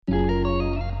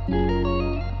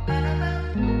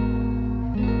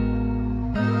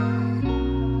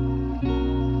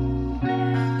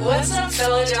What's up,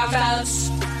 fellow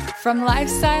dropouts? From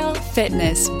lifestyle,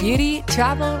 fitness, beauty,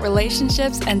 travel,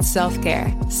 relationships, and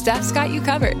self-care, Steph's got you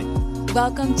covered.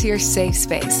 Welcome to your safe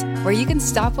space, where you can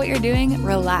stop what you're doing,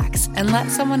 relax, and let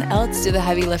someone else do the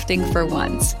heavy lifting for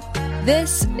once.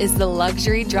 This is the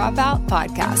Luxury Dropout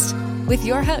Podcast with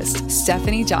your host,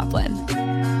 Stephanie Joplin.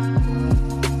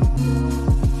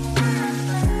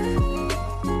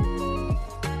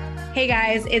 Hey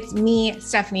guys, it's me,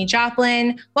 Stephanie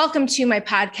Joplin. Welcome to my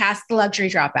podcast, The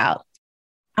Luxury Dropout.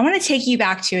 I want to take you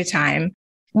back to a time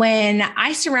when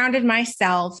I surrounded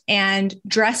myself and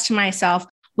dressed myself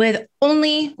with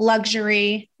only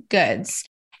luxury goods.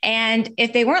 And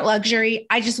if they weren't luxury,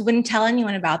 I just wouldn't tell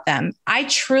anyone about them. I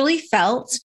truly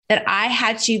felt that I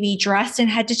had to be dressed in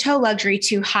head to toe luxury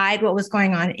to hide what was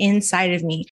going on inside of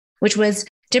me, which was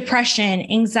depression,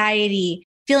 anxiety,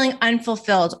 feeling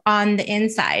unfulfilled on the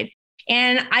inside.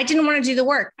 And I didn't want to do the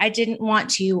work. I didn't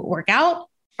want to work out.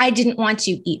 I didn't want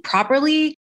to eat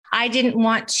properly. I didn't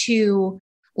want to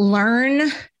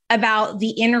learn about the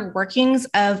inner workings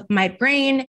of my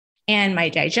brain and my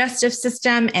digestive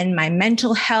system and my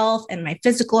mental health and my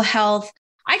physical health.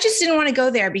 I just didn't want to go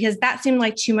there because that seemed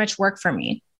like too much work for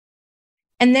me.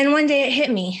 And then one day it hit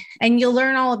me, and you'll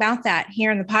learn all about that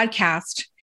here in the podcast.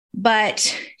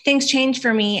 But things changed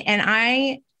for me, and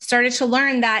I started to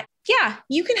learn that, yeah,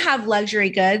 you can have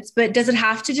luxury goods, but does it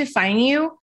have to define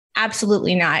you?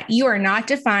 Absolutely not. You are not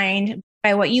defined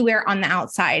by what you wear on the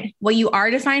outside. What you are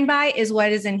defined by is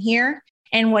what is in here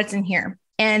and what's in here.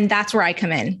 And that's where I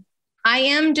come in. I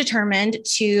am determined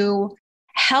to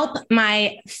help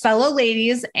my fellow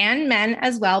ladies and men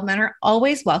as well, men are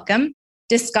always welcome,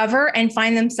 discover and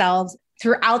find themselves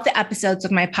throughout the episodes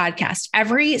of my podcast.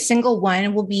 Every single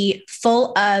one will be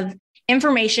full of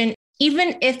information.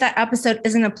 Even if that episode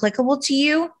isn't applicable to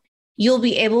you, you'll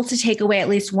be able to take away at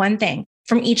least one thing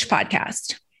from each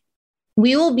podcast.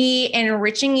 We will be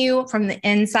enriching you from the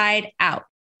inside out.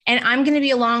 And I'm going to be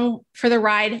along for the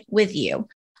ride with you.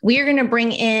 We are going to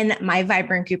bring in my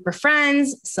vibrant group of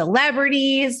friends,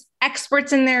 celebrities,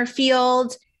 experts in their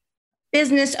field,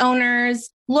 business owners,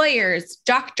 lawyers,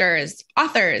 doctors,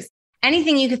 authors,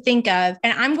 anything you could think of.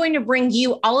 And I'm going to bring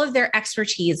you all of their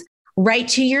expertise right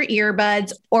to your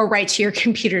earbuds or right to your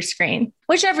computer screen,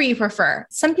 whichever you prefer.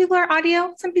 Some people are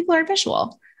audio, some people are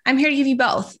visual. I'm here to give you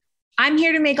both. I'm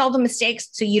here to make all the mistakes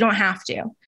so you don't have to.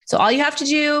 So all you have to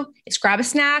do is grab a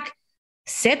snack,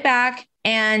 sit back,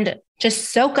 and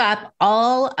just soak up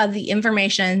all of the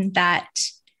information that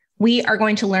we are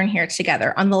going to learn here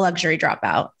together on the Luxury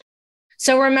Dropout.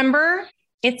 So remember,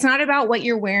 it's not about what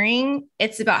you're wearing.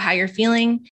 It's about how you're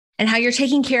feeling and how you're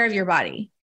taking care of your body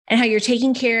and how you're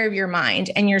taking care of your mind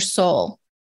and your soul.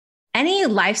 Any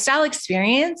lifestyle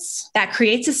experience that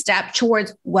creates a step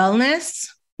towards wellness,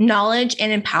 knowledge,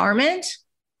 and empowerment,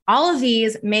 all of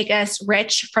these make us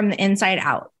rich from the inside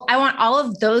out. I want all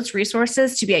of those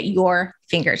resources to be at your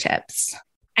fingertips.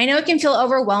 I know it can feel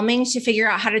overwhelming to figure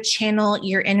out how to channel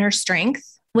your inner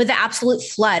strength with the absolute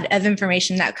flood of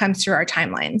information that comes through our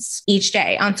timelines each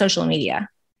day on social media.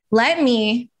 Let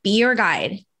me be your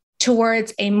guide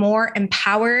towards a more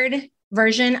empowered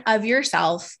version of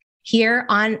yourself here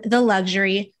on the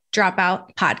Luxury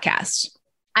Dropout Podcast.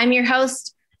 I'm your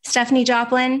host, Stephanie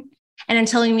Joplin. And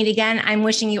until we meet again, I'm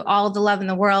wishing you all the love in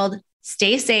the world.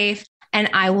 Stay safe, and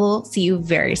I will see you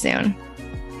very soon.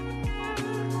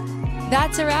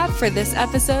 That's a wrap for this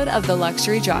episode of The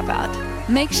Luxury Dropout.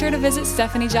 Make sure to visit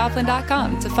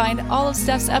stephaniejoplin.com to find all of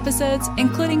Steph's episodes,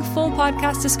 including full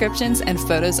podcast descriptions and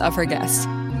photos of her guests.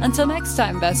 Until next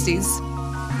time, besties.